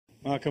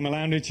Marco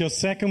Melandri, it's your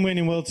second win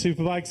in World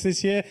Superbikes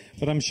this year,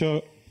 but I'm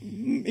sure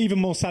even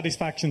more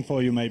satisfaction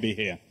for you maybe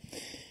here.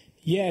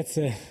 Yeah,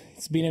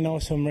 it's been an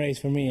awesome race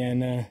for me,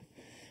 and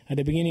at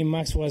the beginning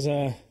Max was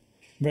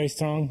very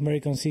strong, very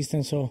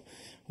consistent, so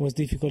it was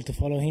difficult to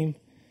follow him,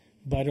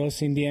 but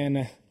also in the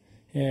end,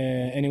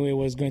 anyway, it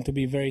was going to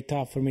be very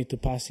tough for me to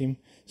pass him,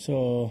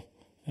 so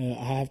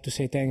I have to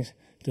say thanks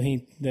to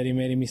him that he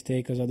made a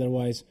mistake, because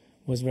otherwise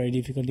it was very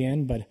difficult in the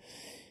end, but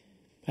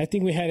I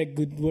think we had a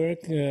good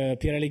work.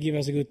 Pirelli gave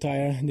us a good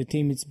tire. The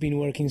team, it's been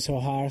working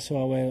so hard, so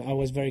I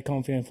was very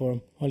confident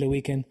for all the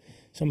weekend.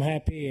 So I'm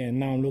happy, and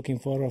now I'm looking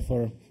forward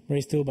for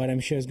race 2, but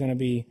I'm sure it's going to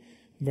be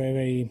very,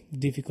 very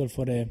difficult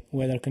for the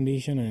weather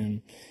condition.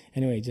 And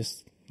anyway,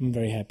 I'm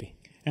very happy.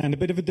 And a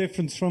bit of a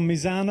difference from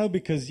Misano,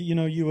 because, you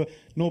know, you were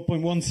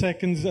 0.1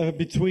 seconds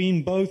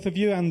between both of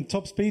you, and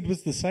top speed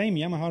was the same,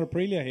 Yamaha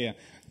Aprilia here.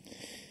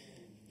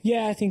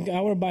 Yeah, I think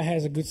our bike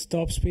has a good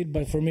top speed,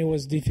 but for me it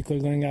was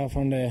difficult going out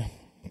from the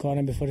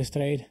corner before the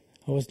straight.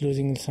 I was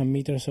losing some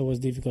meters, so it was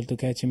difficult to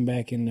catch him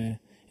back in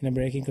the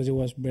braking, because he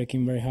was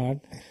braking very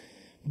hard.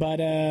 But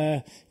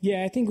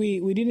yeah, I think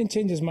we didn't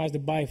change as much the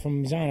bike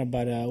from Misano,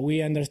 but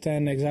we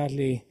understand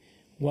exactly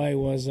why it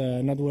was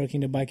not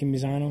working the bike in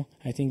Misano.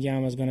 I think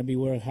Yamaha's going to be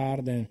work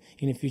hard, and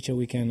in the future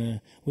we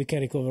can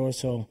recover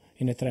also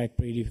in the track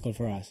pretty difficult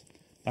for us.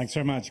 Thanks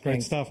very much.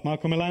 Great stuff.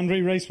 Marco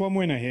Melandri, race 1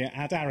 winner here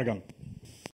at Aragon.